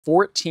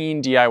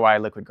14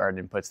 DIY liquid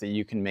garden inputs that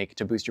you can make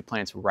to boost your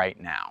plants right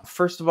now.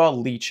 First of all,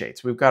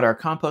 leachates. We've got our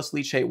compost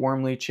leachate,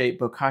 worm leachate,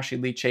 bokashi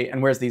leachate, and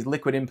whereas these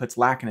liquid inputs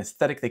lack an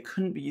aesthetic, they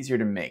couldn't be easier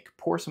to make.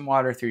 Pour some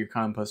water through your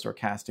compost or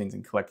castings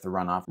and collect the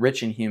runoff,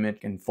 rich in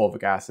humic and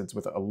fulvic acids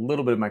with a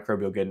little bit of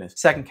microbial goodness.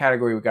 Second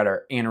category, we've got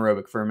our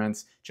anaerobic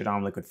ferments,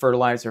 Jadam liquid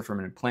fertilizer,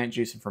 fermented plant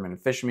juice, and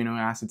fermented fish amino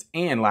acids,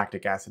 and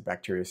lactic acid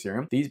bacteria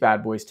serum. These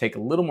bad boys take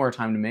a little more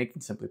time to make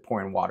than simply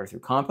pouring water through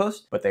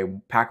compost, but they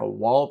pack a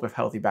wallop of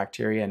healthy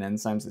bacteria and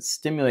enzymes that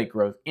stimulate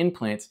growth in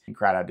plants and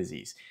crowd out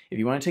disease. If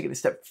you want to take it a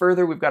step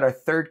further, we've got our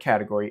third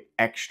category,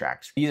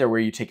 extracts. These are where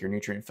you take your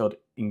nutrient-filled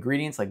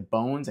ingredients like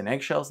bones and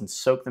eggshells and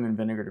soak them in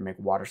vinegar to make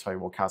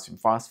water-soluble calcium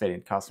phosphate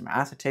and calcium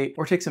acetate,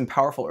 or take some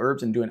powerful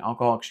herbs and do an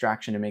alcohol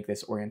extraction to make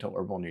this oriental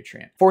herbal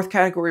nutrient. Fourth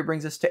category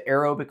brings us to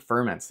aerobic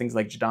ferments, things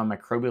like Jadam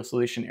microbial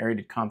solution,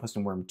 aerated compost,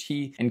 and worm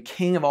tea, and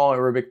king of all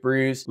aerobic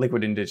brews,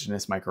 liquid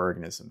indigenous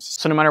microorganisms.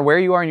 So no matter where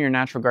you are in your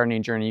natural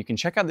gardening journey, you can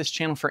check out this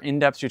channel for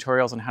in-depth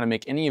tutorials on how to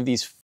make any of these